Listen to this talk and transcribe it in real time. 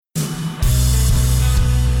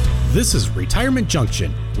This is Retirement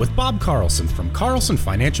Junction with Bob Carlson from Carlson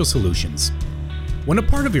Financial Solutions. When a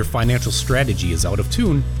part of your financial strategy is out of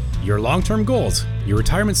tune, your long-term goals, your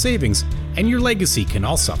retirement savings, and your legacy can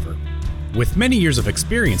all suffer. With many years of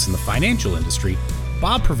experience in the financial industry,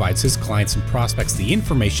 Bob provides his clients and prospects the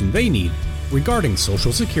information they need regarding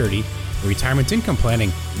Social Security, retirement income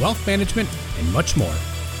planning, wealth management, and much more.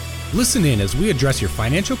 Listen in as we address your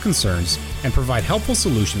financial concerns and provide helpful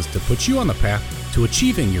solutions to put you on the path to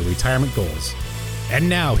achieving your retirement goals. And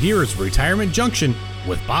now, here is Retirement Junction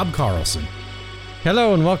with Bob Carlson.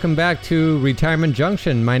 Hello and welcome back to Retirement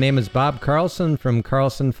Junction. My name is Bob Carlson from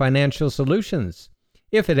Carlson Financial Solutions.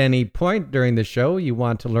 If at any point during the show you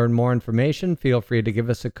want to learn more information, feel free to give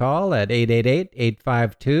us a call at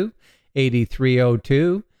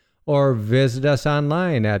 888-852-8302 or visit us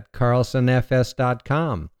online at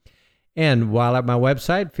carlsonfs.com. And while at my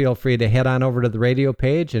website, feel free to head on over to the radio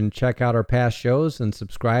page and check out our past shows and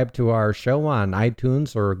subscribe to our show on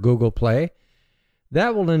iTunes or Google Play.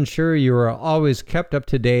 That will ensure you are always kept up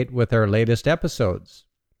to date with our latest episodes.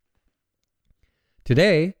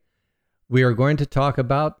 Today, we are going to talk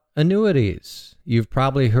about annuities. You've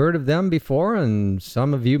probably heard of them before, and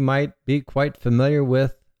some of you might be quite familiar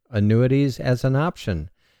with annuities as an option.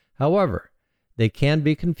 However, they can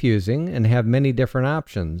be confusing and have many different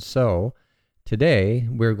options. So, today,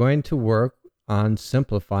 we're going to work on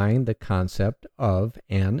simplifying the concept of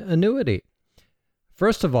an annuity.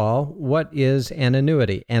 First of all, what is an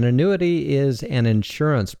annuity? An annuity is an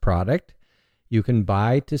insurance product you can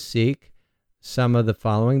buy to seek some of the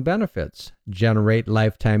following benefits: generate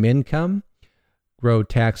lifetime income, grow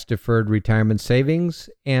tax-deferred retirement savings,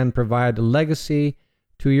 and provide a legacy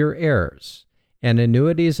to your heirs. An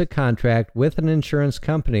annuity is a contract with an insurance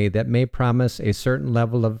company that may promise a certain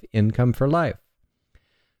level of income for life.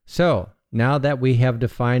 So, now that we have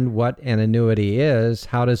defined what an annuity is,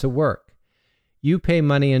 how does it work? You pay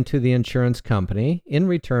money into the insurance company. In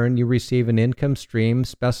return, you receive an income stream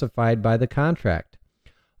specified by the contract.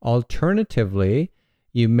 Alternatively,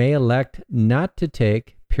 you may elect not to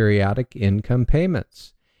take periodic income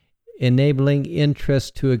payments, enabling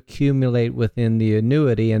interest to accumulate within the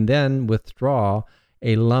annuity and then withdraw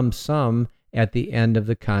a lump sum at the end of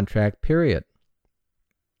the contract period.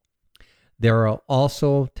 There are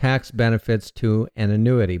also tax benefits to an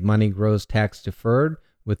annuity. Money grows tax deferred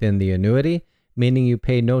within the annuity, meaning you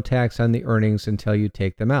pay no tax on the earnings until you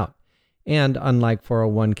take them out. And unlike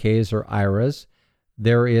 401ks or IRAs,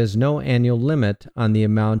 there is no annual limit on the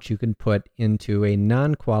amount you can put into a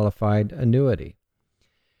non-qualified annuity.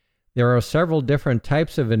 There are several different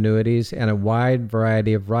types of annuities and a wide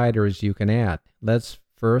variety of riders you can add. Let's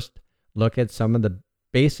first look at some of the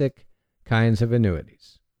basic kinds of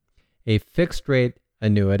annuities. A fixed-rate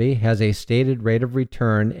annuity has a stated rate of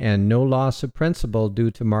return and no loss of principal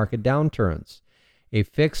due to market downturns. A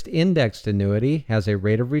fixed-indexed annuity has a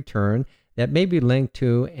rate of return that may be linked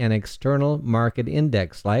to an external market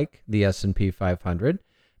index like the S&P 500,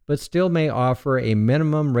 but still may offer a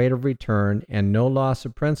minimum rate of return and no loss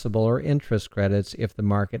of principal or interest credits if the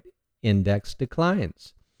market index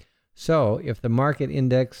declines. So, if the market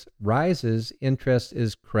index rises, interest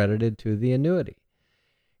is credited to the annuity.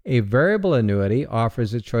 A variable annuity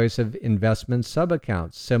offers a choice of investment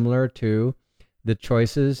subaccounts similar to the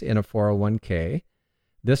choices in a 401k.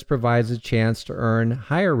 This provides a chance to earn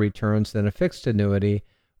higher returns than a fixed annuity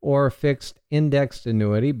or a fixed indexed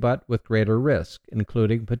annuity, but with greater risk,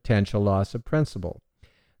 including potential loss of principal.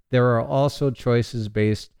 There are also choices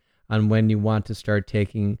based on when you want to start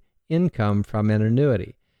taking income from an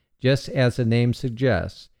annuity. Just as the name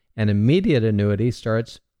suggests, an immediate annuity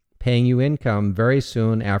starts paying you income very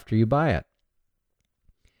soon after you buy it.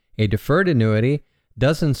 A deferred annuity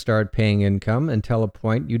doesn't start paying income until a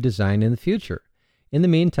point you design in the future. In the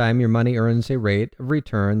meantime, your money earns a rate of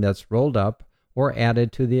return that's rolled up or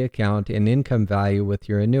added to the account in income value with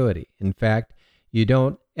your annuity. In fact, you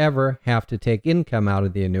don't ever have to take income out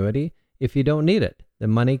of the annuity if you don't need it. The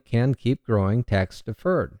money can keep growing tax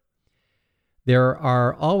deferred. There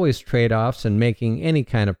are always trade-offs in making any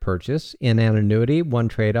kind of purchase. In an annuity, one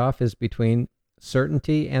trade-off is between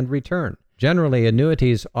certainty and return. Generally,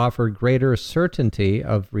 annuities offer greater certainty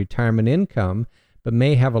of retirement income, but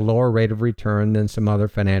may have a lower rate of return than some other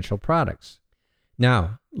financial products.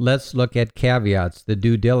 Now, let's look at caveats, the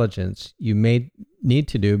due diligence you may need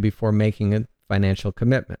to do before making a financial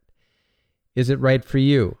commitment. Is it right for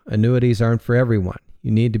you? Annuities aren't for everyone.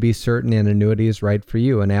 You need to be certain an annuity is right for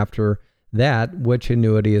you, and after that, which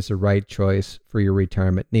annuity is the right choice for your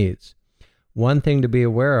retirement needs. One thing to be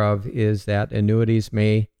aware of is that annuities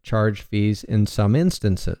may charge fees in some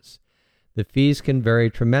instances. The fees can vary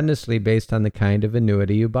tremendously based on the kind of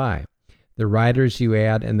annuity you buy, the riders you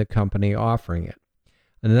add, and the company offering it.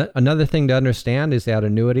 Another thing to understand is that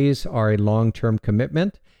annuities are a long-term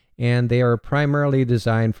commitment, and they are primarily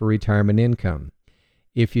designed for retirement income.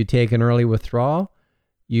 If you take an early withdrawal,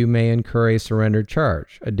 you may incur a surrender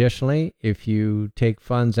charge. Additionally, if you take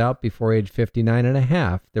funds out before age 59 and a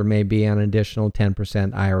half, there may be an additional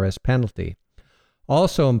 10% IRS penalty.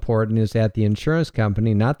 Also important is that the insurance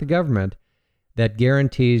company, not the government, that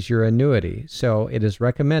guarantees your annuity. So it is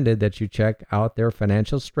recommended that you check out their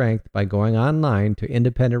financial strength by going online to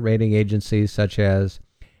independent rating agencies such as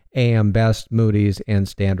AM Best, Moody's, and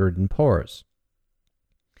Standard & Poor's.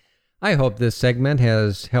 I hope this segment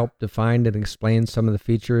has helped define and explain some of the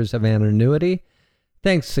features of an annuity.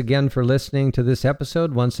 Thanks again for listening to this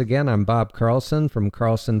episode. Once again, I'm Bob Carlson from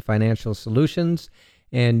Carlson Financial Solutions,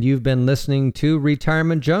 and you've been listening to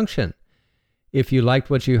Retirement Junction. If you liked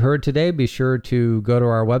what you heard today, be sure to go to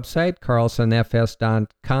our website,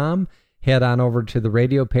 carlsonfs.com. Head on over to the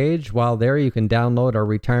radio page. While there, you can download our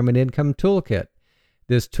Retirement Income Toolkit.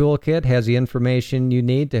 This toolkit has the information you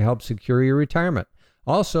need to help secure your retirement.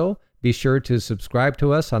 Also, be sure to subscribe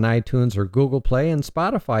to us on iTunes or Google Play and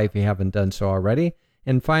Spotify if you haven't done so already.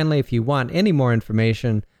 And finally, if you want any more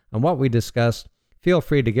information on what we discussed, feel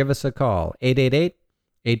free to give us a call,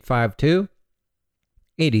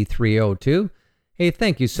 888-852-8302. Hey,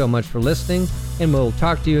 thank you so much for listening, and we'll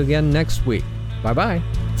talk to you again next week. Bye-bye.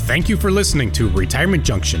 Thank you for listening to Retirement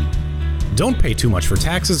Junction. Don't pay too much for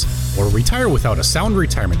taxes or retire without a sound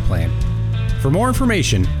retirement plan. For more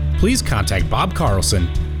information, please contact Bob Carlson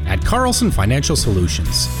at Carlson Financial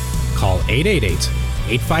Solutions. Call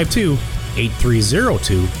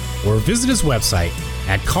 888-852-8302 or visit his website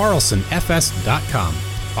at carlsonfs.com.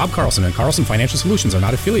 Bob Carlson and Carlson Financial Solutions are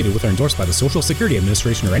not affiliated with or endorsed by the Social Security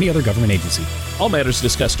Administration or any other government agency. All matters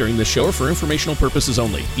discussed during this show are for informational purposes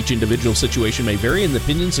only. Each individual situation may vary, and the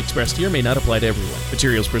opinions expressed here may not apply to everyone.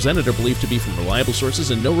 Materials presented are believed to be from reliable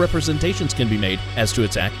sources, and no representations can be made as to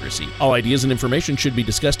its accuracy. All ideas and information should be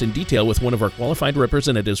discussed in detail with one of our qualified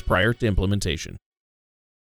representatives prior to implementation.